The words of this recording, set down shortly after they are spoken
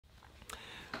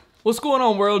What's going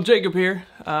on, world? Jacob here,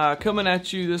 coming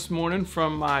at you this morning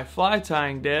from my fly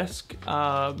tying desk.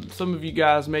 Some of you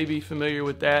guys may be familiar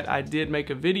with that. I did make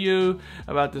a video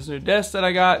about this new desk that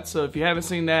I got, so if you haven't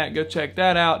seen that, go check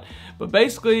that out. But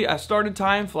basically, I started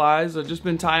tying flies. I've just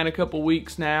been tying a couple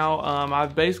weeks now.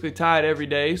 I've basically tied every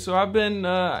day, so I've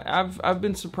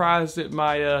been surprised at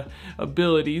my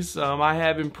abilities. I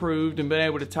have improved and been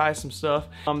able to tie some stuff.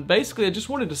 Basically, I just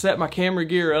wanted to set my camera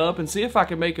gear up and see if I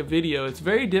could make a video. It's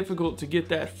very difficult to get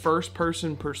that first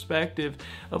person perspective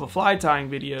of a fly tying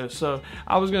video, so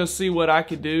I was gonna see what I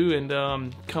could do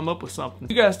and come up with something.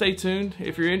 You guys stay tuned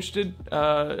if you're interested.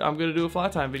 I'm gonna do a fly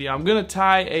tying video. I'm gonna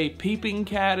tie a peeping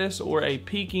caddis or a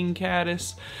peeking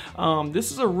caddis.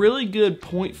 This is a really good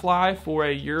point fly for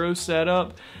a Euro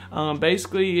setup.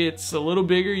 Basically it's a little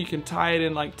bigger. You can tie it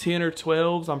in like 10 or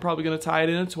 12s. I'm probably gonna tie it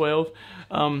in a 12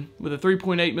 with a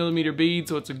 3.8mm bead,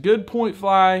 so it's a good point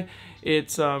fly.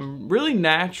 It's really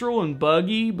natural and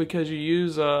buggy because you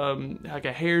use like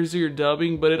a hare's ear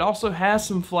dubbing, but it also has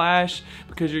some flash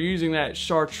because you're using that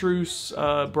Chartreuse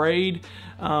braid.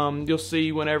 You'll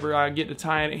see whenever I get to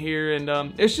tying it here,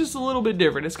 and it's just a little bit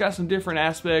different. It's got some different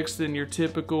aspects than your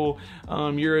typical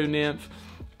euronymph.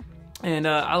 And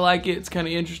I like it. It's kind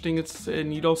of interesting.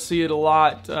 And you don't see it a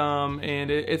lot.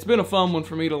 And it's been a fun one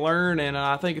for me to learn. And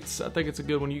I think it's a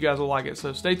good one. You guys will like it.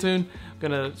 So stay tuned. I'm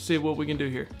gonna see what we can do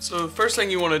here. So the first thing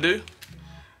you want to do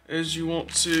is you want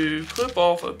to clip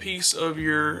off a piece of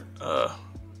your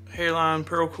Hareline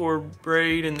pearl cord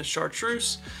braid in the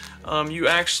Chartreuse. You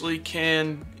actually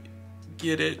can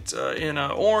get it in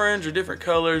orange or different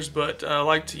colors, but I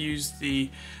like to use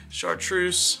the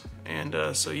Chartreuse. And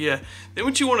so yeah, then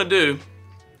what you want to do,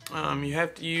 you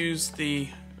have to use the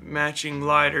matching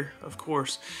lighter, of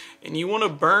course, and you want to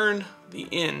burn the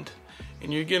end,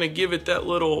 and you're gonna give it that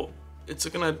little, it's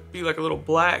gonna be like a little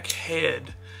black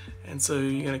head, and so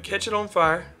you're gonna catch it on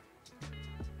fire,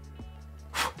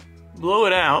 blow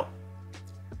it out,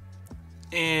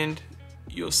 and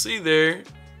you'll see there,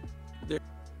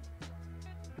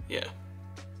 yeah.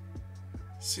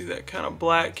 See that kind of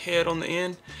black head on the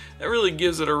end? That really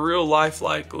gives it a real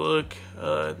lifelike look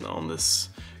on this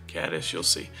caddis, you'll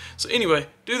see. So anyway,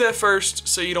 do that first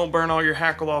so you don't burn all your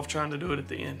hackle off trying to do it at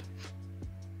the end.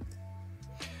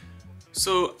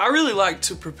 So I really like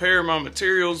to prepare my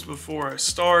materials before I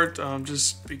start,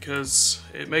 just because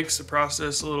it makes the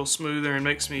process a little smoother and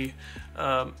makes me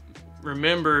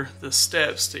remember the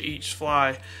steps to each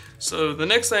fly. So the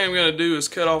next thing I'm going to do is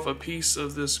cut off a piece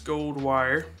of this gold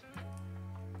wire.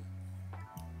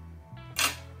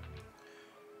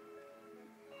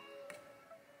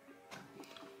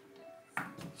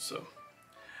 So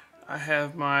I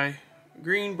have my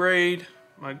green braid,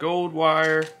 my gold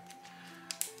wire.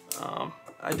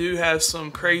 I do have some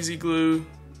crazy glue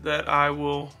that I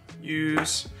will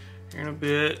use here in a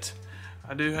bit.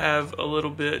 I do have a little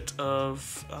bit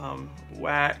of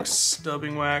wax,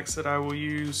 dubbing wax that I will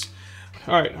use.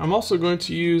 Alright, I'm also going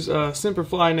to use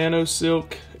Semperfli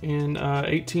Nanosilk in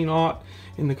 18/0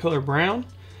 in the color brown.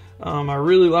 I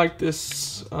really like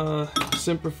this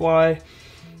Semperfli.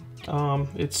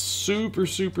 It's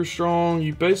super strong.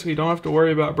 You basically don't have to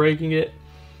worry about breaking it.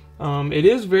 It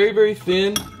is very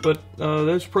thin, but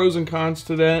there's pros and cons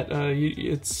to that.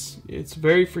 It's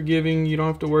very forgiving. You don't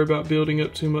have to worry about building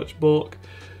up too much bulk.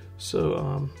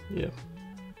 So yeah.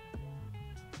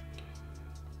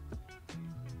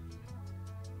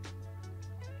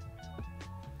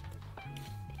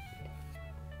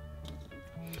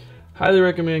 Highly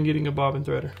recommend getting a bobbin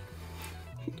threader.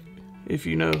 If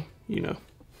you know, you know.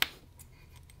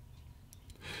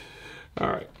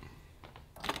 Alright,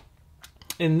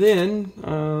 and then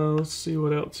let's see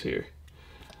what else here.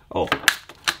 Oh,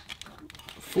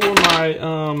 for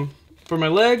my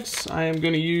legs, I am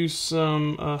going to use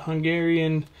some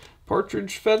Hungarian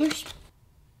partridge feathers.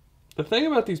 The thing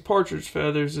about these partridge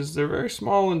feathers is they're very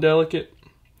small and delicate,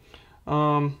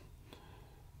 so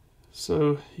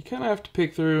you kind of have to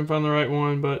pick through and find the right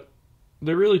one, but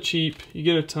they're really cheap. You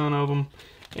get a ton of them.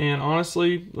 And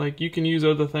honestly, like, you can use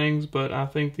other things, but I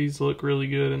think these look really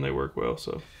good and they work well,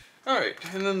 so. Alright,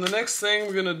 and then the next thing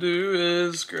we're gonna do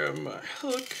is grab my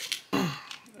hook.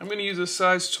 I'm gonna use a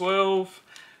size 12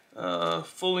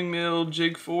 fulling mill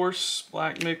jig force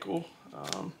black nickel.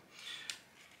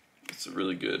 It's a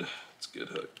really good, it's a good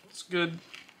hook. It's a good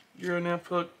euronymph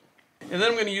hook. And then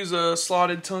I'm gonna use a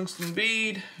slotted tungsten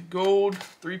bead, gold,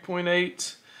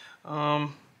 3.8.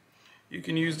 You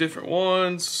can use different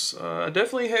ones.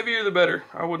 Definitely heavier the better.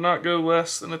 I would not go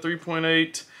less than a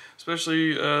 3.8,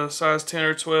 especially size 10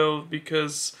 or 12,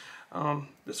 because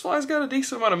this fly's got a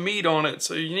decent amount of meat on it,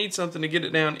 so you need something to get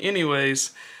it down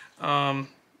anyways.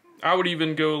 I would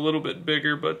even go a little bit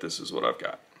bigger, but this is what I've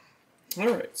got.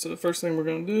 Alright, so the first thing we're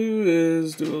going to do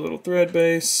is do a little thread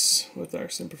base with our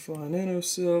Semperfli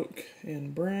Nanosilk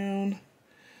in brown.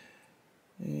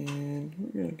 And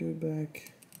we're going to go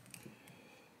back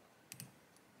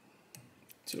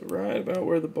to right about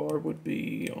where the barb would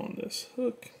be on this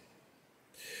hook.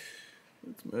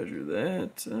 Let's measure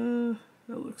that.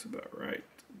 That looks about right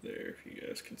there, if you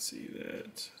guys can see that.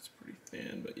 It's pretty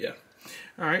thin, but yeah.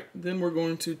 Alright, then we're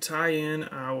going to tie in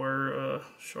our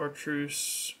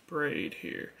Chartreuse braid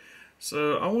here.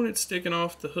 So I want it sticking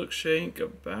off the hook shank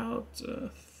about a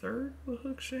third of the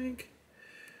hook shank.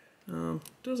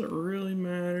 Doesn't really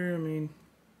matter, I mean,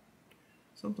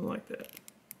 something like that.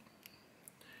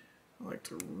 I like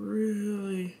to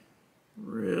really,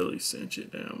 really cinch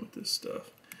it down with this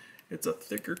stuff. It's a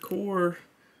thicker core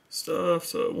stuff,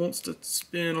 so it wants to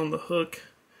spin on the hook.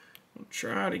 I'll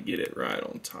try to get it right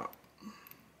on top.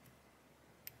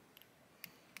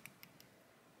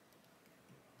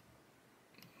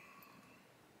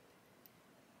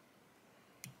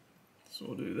 So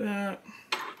we'll do that.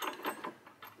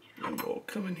 Then we'll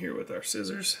come in here with our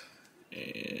scissors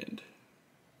and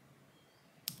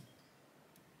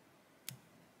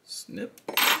snip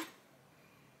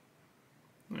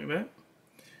like that.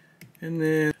 And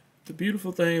then the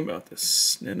beautiful thing about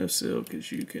this Nanosilk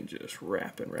is you can just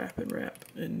wrap and wrap and wrap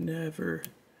and never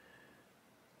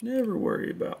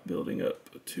worry about building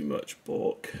up too much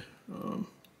bulk.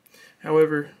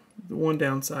 However, the one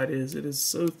downside is it is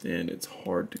so thin it's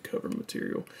hard to cover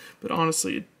material. But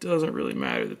honestly, it doesn't really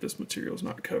matter that this material is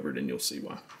not covered, and you'll see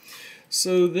why.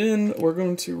 So then we're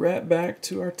going to wrap back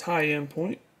to our tie-in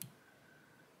point.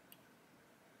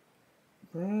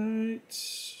 Right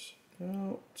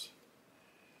about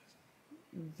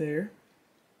there.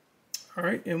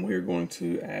 Alright, and we're going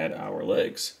to add our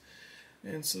legs.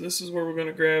 And so this is where we're going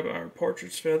to grab our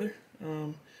partridge feather.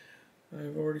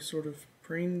 I've already sort of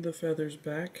preened the feathers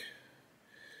back.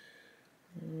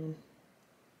 A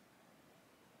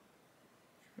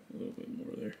little bit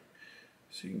more there.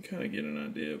 So you can kind of get an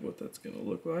idea of what that's going to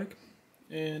look like.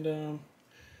 And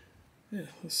yeah,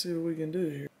 let's see what we can do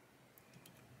here.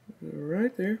 Go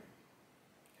right there.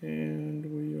 And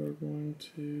we are going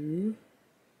to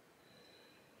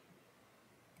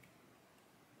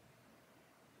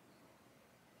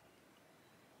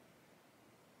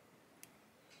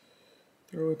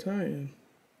throw a tie in,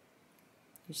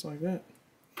 just like that.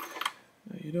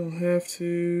 Now you don't have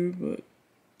to, but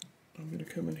I'm going to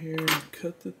come in here and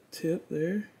cut the tip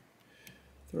there.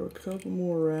 Throw a couple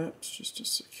more wraps just to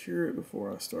secure it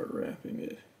before I start wrapping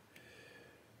it.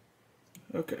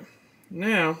 Okay,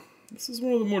 now this is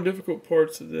one of the more difficult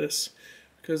parts of this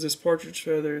because this partridge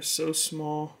feather is so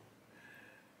small.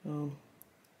 You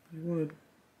want to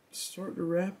start to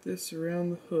wrap this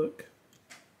around the hook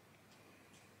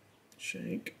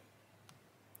shank,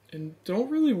 and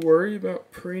don't really worry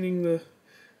about preening the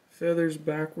feathers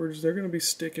backwards. They're going to be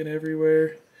sticking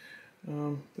everywhere,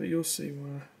 but you'll see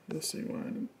why. You'll see why.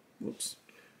 Whoops,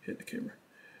 hit the camera.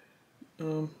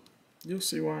 You'll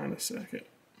see why in a second.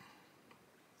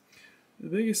 The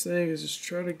biggest thing is just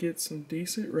try to get some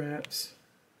decent wraps.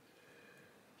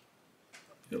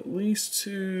 At least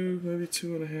 2, maybe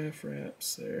 2.5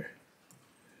 wraps there.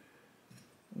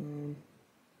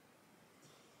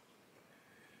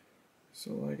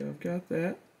 So like I've got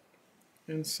that.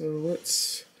 And so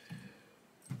let's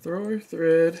throw our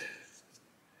thread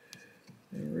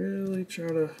and really try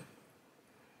to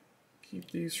keep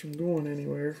these from going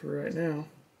anywhere for right now.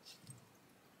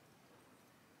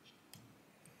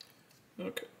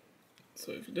 Okay,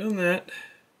 so if you've done that,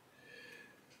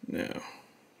 now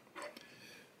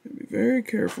be very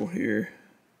careful here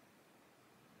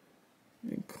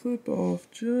and clip off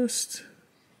just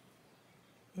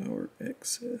our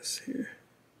excess here.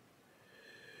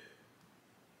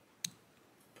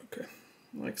 Okay,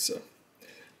 like so.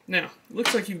 Now, it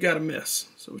looks like you've got a mess.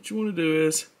 So what you want to do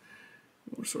is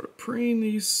you want to sort of preen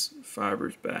these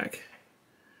fibers back.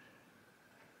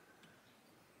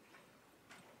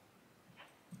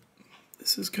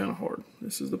 This is kind of hard.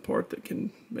 This is the part that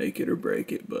can make it or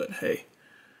break it, but hey,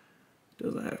 it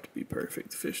doesn't have to be perfect.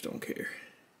 The fish don't care.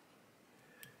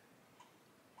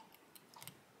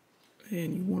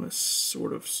 And you want to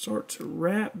sort of start to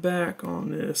wrap back on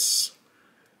this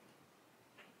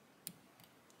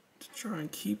to try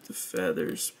and keep the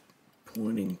feathers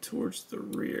pointing towards the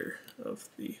rear of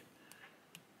the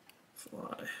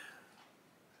fly,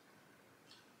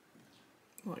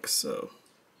 like so.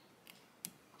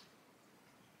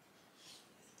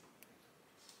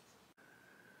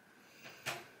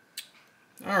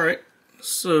 Alright,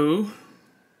 so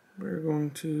we're going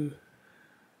to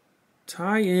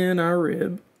tie in our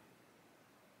rib.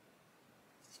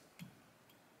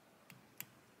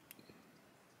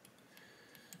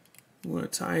 We want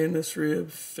to tie in this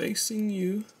rib facing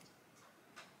you.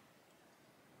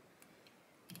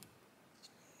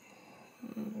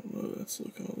 I don't know, that's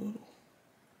looking a little.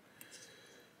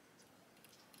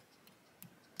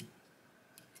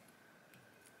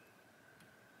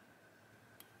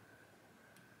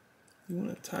 You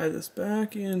want to tie this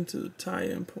back into the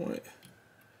tie-in point.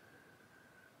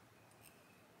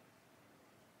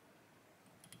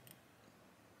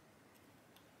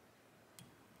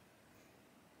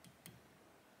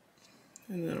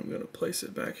 And then I'm going to place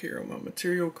it back here on my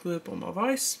material clip on my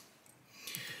vise.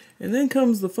 And then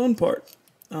comes the fun part,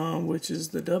 which is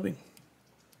the dubbing.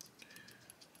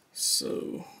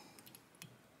 So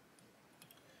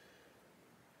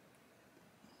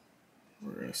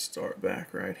we're going to start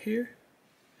back right here.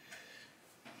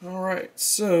 Alright,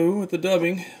 so with the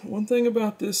dubbing, one thing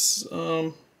about this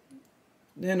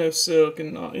Nanosilk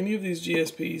and any of these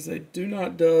GSPs, they do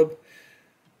not dub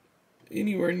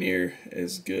anywhere near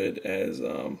as good as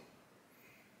an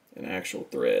actual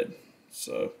thread.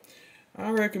 So I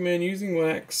recommend using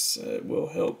wax. It will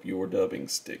help your dubbing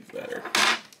stick better.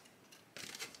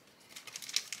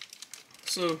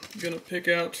 So I'm going to pick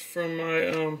out from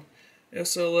my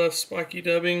SLF Spikey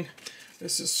dubbing.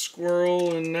 This is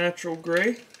Squirrel and Natural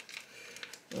Gray.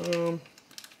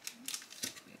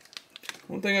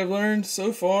 One thing I've learned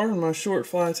so far in my short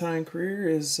fly tying career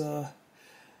is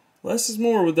less is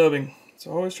more with dubbing.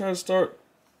 So I always try to start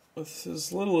with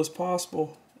as little as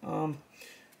possible.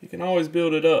 You can always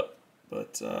build it up,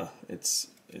 but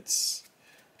it's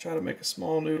try to make a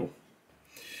small noodle.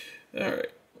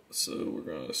 Alright, so we're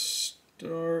going to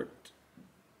start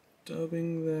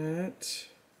dubbing that.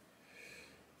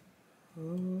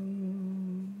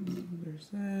 There's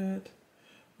that.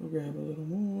 We'll grab a little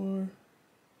more.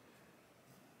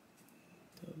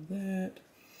 Dub that.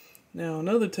 Now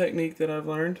another technique that I've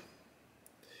learned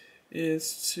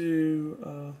is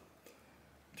to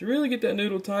really get that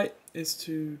noodle tight is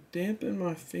to dampen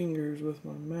my fingers with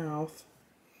my mouth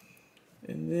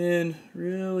and then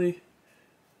really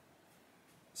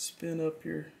spin up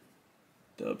your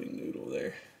dubbing noodle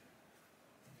there.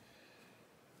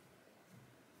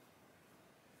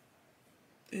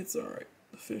 It's alright,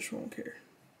 the fish won't care,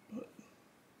 but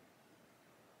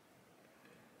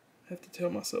I have to tell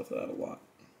myself that a lot.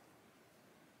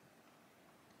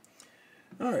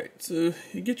 Alright, so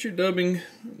you get your dubbing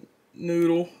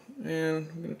noodle, and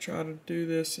I'm going to try to do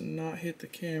this and not hit the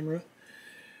camera.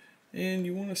 And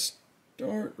you want to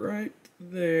start right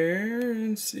there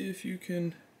and see if you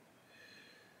can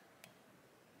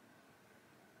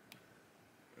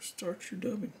start your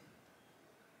dubbing.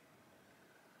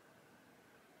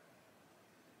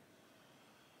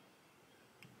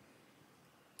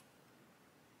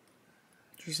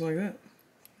 Just like that.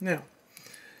 Now,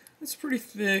 it's pretty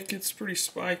thick, it's pretty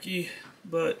spiky,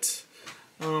 but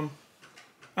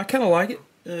I kind of like it.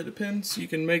 It depends. You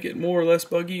can make it more or less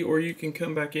buggy, or you can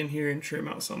come back in here and trim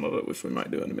out some of it, which we might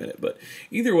do in a minute. But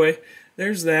either way,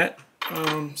 there's that.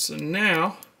 So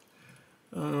now,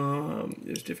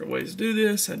 there's different ways to do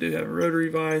this. I do have a rotary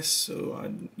vise, so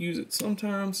I use it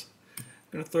sometimes. I'm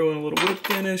going to throw in a little wood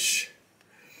finish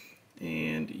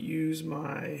and use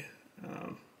my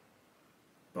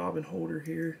bobbin holder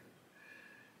here.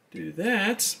 Do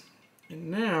that,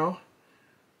 and now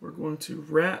we're going to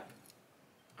wrap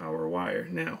our wire.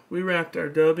 Now, we wrapped our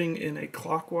dubbing in a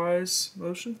clockwise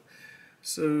motion,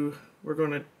 so we're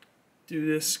going to do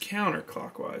this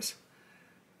counterclockwise.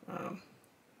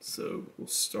 So we'll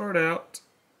start out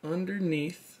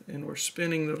underneath, and we're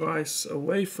spinning the vise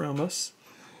away from us,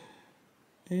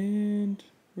 and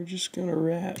we're just going to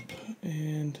wrap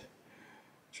and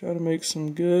try to make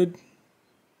some good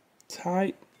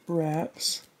tight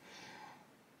wraps.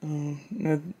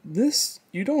 Now this,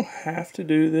 you don't have to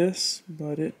do this,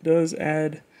 but it does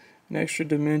add an extra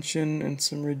dimension and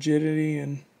some rigidity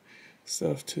and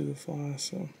stuff to the fly.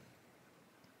 So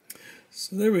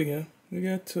there we go. We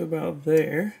got to about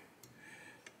there,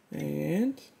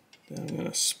 and then I'm going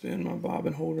to spin my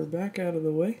bobbin holder back out of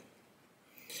the way,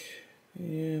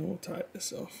 and we'll tie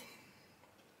this off.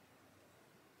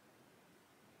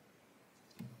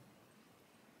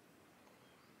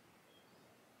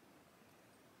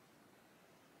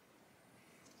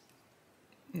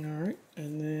 Alright,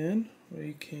 and then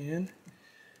we can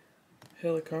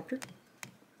helicopter.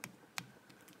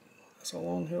 That's a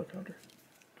long helicopter.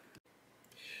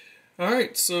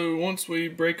 Alright, so once we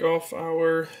break off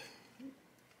our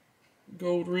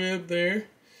gold rib there,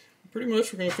 pretty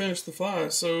much we're going to finish the fly.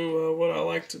 So what I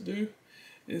like to do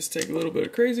is take a little bit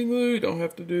of crazy glue. You don't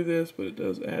have to do this, but it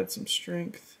does add some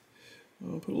strength.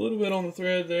 I'll put a little bit on the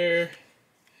thread there.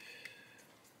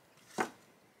 A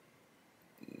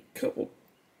couple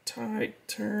tight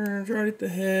turns right at the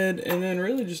head, and then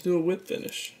really just do a whip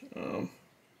finish. 1,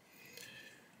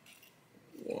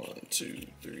 2,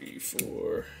 3,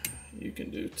 4. You can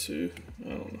do 2. I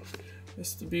don't know.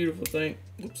 That's the beautiful thing.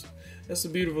 Oops. That's the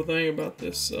beautiful thing about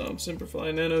this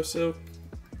Semperfli Nanosilk.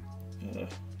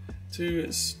 2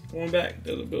 is going back,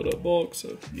 doesn't build up bulk,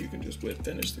 so you can just whip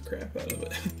finish the crap out of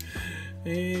it.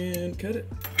 And cut it.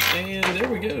 And there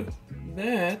we go.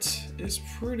 That is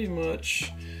pretty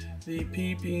much the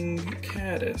Peeping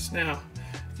Caddis. Now,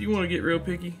 if you want to get real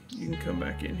picky, you can come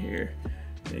back in here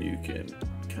and you can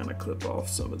kind of clip off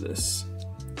some of this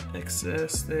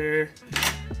excess there.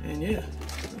 And yeah,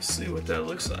 let's see what that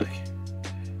looks like.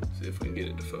 See if we can get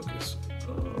it to focus.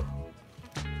 Yeah,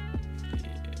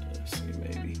 let's see,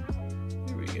 maybe.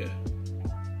 Here we go.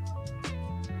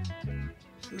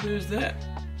 So there's that.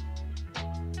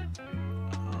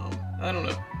 I don't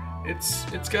know.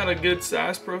 It's got a good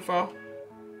size profile.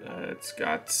 It's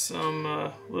got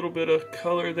some little bit of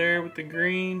color there with the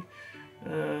green.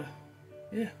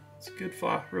 Yeah, it's a good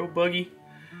fly, real buggy.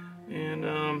 And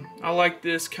I like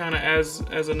this kind of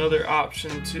as another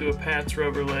option to a Pat's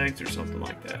rubber legs or something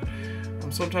like that.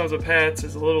 Sometimes a Pat's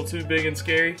is a little too big and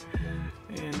scary,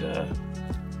 and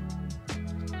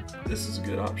this is a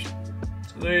good option.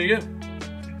 So there you go.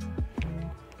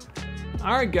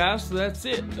 Alright guys, so that's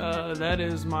it. That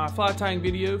is my fly tying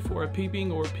video for a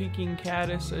peeping or peeking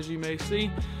caddis, as you may see.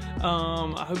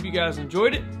 I hope you guys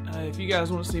enjoyed it. If you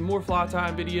guys want to see more fly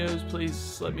tying videos,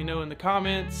 please let me know in the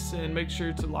comments, and make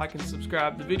sure to like and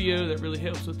subscribe the video. That really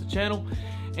helps with the channel.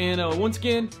 And once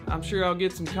again, I'm sure I'll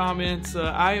get some comments.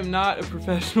 I am not a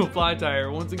professional fly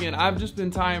tyer. Once again, I've just been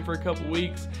tying for a couple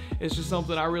weeks. It's just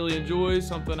something I really enjoy,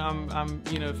 something I'm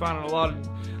finding a lot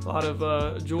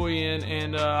of joy in,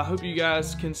 and I hope you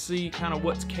guys can see kind of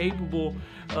what's capable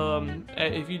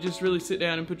if you just really sit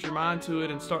down and put your mind to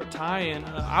it and start tying.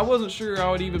 I wasn't sure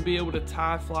I would even be able to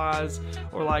tie flies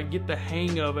or like get the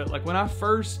hang of it. Like when I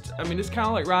first, it's kind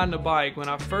of like riding a bike. When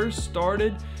I first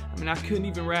started, I couldn't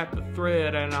even wrap the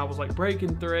thread, and I was like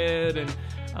breaking thread, and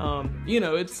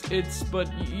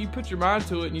but you put your mind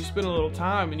to it and you spend a little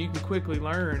time and you can quickly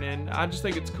learn, and I just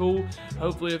think it's cool.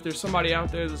 Hopefully if there's somebody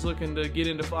out there that's looking to get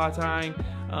into fly tying,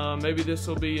 maybe this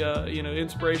will be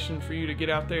inspiration for you to get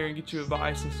out there and get you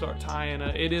advice and start tying.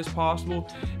 It is possible,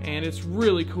 and it's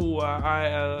really cool.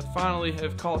 I finally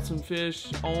have caught some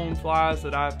fish on flies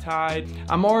that I've tied.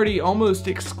 I'm already almost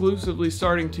exclusively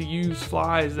starting to use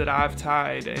flies that I've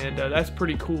tied, and that's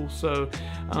pretty cool. So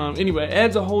anyway, it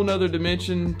adds a whole nother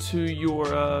dimension to your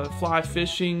fly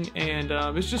fishing, and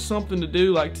it's just something to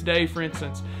do. Like today, for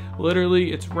instance,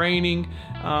 literally it's raining.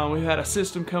 We've had a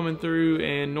system coming through,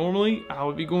 and normally I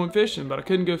would be going fishing, but I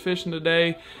couldn't go fishing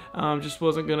today. Just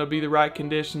wasn't going to be the right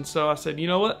conditions. So I said, you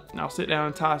know what? I'll sit down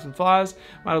and tie some flies.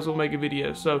 Might as well make a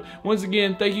video. So once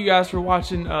again, thank you guys for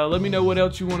watching. Let me know what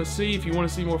else you want to see. If you want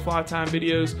to see more fly tying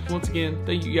videos, once again,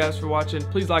 thank you guys for watching.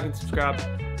 Please like and subscribe.